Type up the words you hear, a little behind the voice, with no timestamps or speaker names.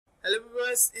Hello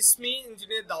viewers, it's me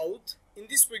Engineer Daud. In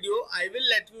this video, I will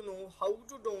let you know how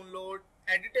to download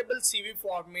editable CV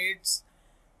formats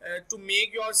to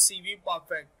make your CV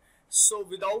perfect. So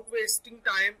without wasting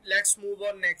time, let's move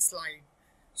on next slide.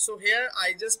 So here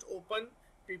I just open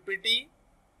PPT.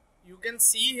 You can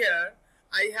see here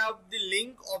I have the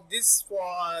link of this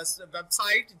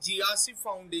website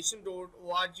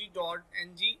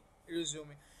grcfoundation.org.ng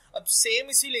resume. अब same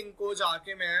इसी link को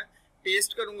जाके मैं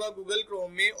paste करूंगा Google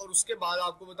Chrome में और उसके बाद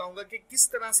आपको बताऊंगा कि किस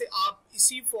तरह से आप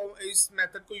इस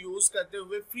मेथड को यूज करते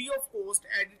हुए फ्री ऑफ कॉस्ट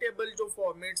एडिटेबल जो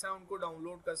फॉर्मेट्स हैं उनको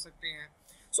डाउनलोड कर सकते हैं.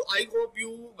 सो I hope you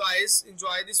guys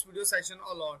enjoy this video session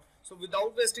a lot. So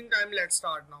without wasting time let's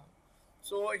start now.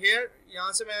 So here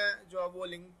यहाँ से मैं जो है वो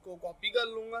लिंक को कॉपी कर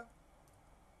लूंगा.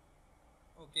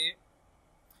 ओके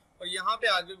और यहाँ पे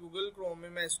आगे गूगल क्रोम में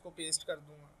मैं इसको पेस्ट कर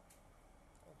दूंगा.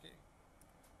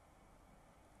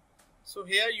 So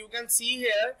here you can see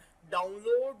here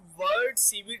download Word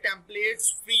CV templates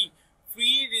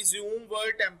free resume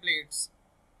Word templates.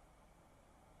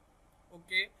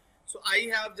 Okay, so I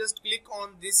have just click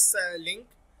on this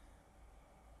link.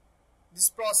 This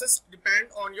process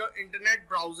depend on your internet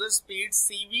browser speed.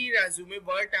 CV resume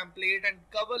Word template and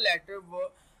cover letter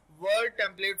Word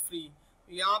template free.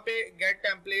 यहाँ पे get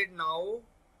template now.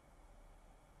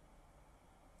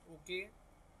 Okay.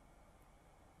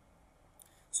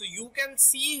 So you can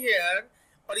see here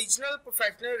original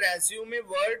professional resume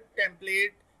Word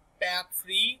template pack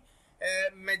free,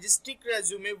 majestic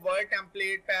resume Word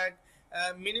template pack,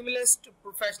 minimalist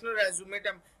professional resume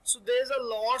template. So there is a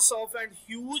lots of and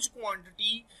huge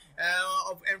quantity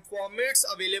of formats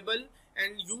available,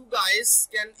 and you guys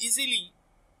can easily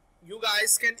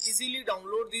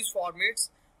download these formats.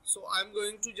 So I'm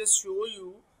going to just show you.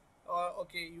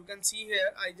 Okay, you can see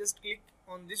here I just click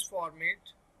on this format.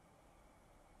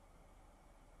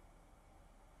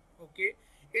 Okay,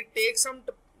 it takes some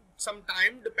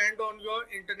time, depend on your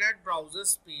internet browser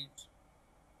speed.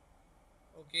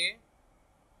 Okay,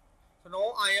 so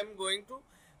now I am going to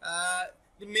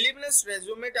the minimalist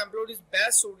resume template is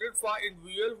best suited for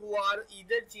individuals who are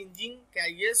either changing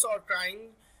careers or trying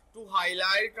to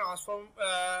highlight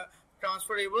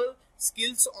transferable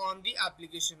skills on the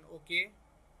application.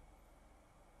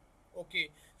 Okay,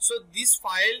 so this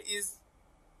file is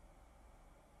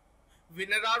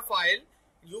WinRAR file.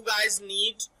 You guys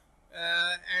need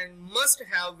and must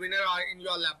have WinRAR in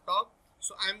your laptop.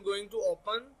 So I'm going to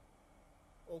open.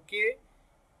 Okay,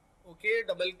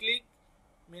 double click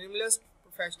minimalist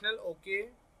professional. Okay,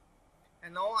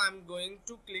 and now I'm going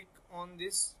to click on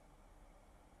this.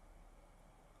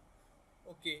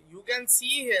 Okay, you can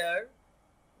see here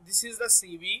this is the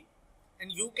CV,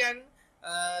 and you can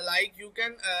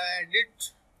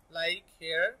edit like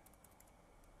here.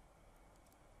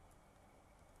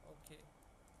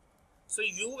 So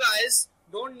you guys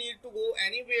don't need to go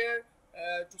anywhere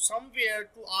to somewhere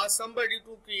to ask somebody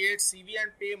to create CV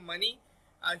and pay money,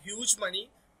 huge money.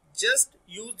 Just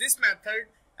use this method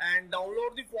and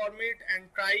download the format and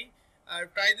try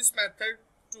this method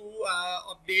to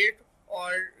update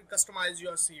or customize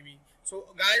your CV. So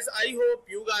guys, I hope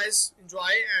you guys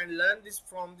enjoy and learn this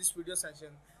from this video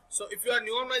session. So if you are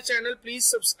new on my channel, please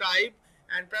subscribe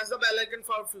and press the bell icon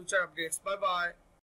for future updates. Bye bye.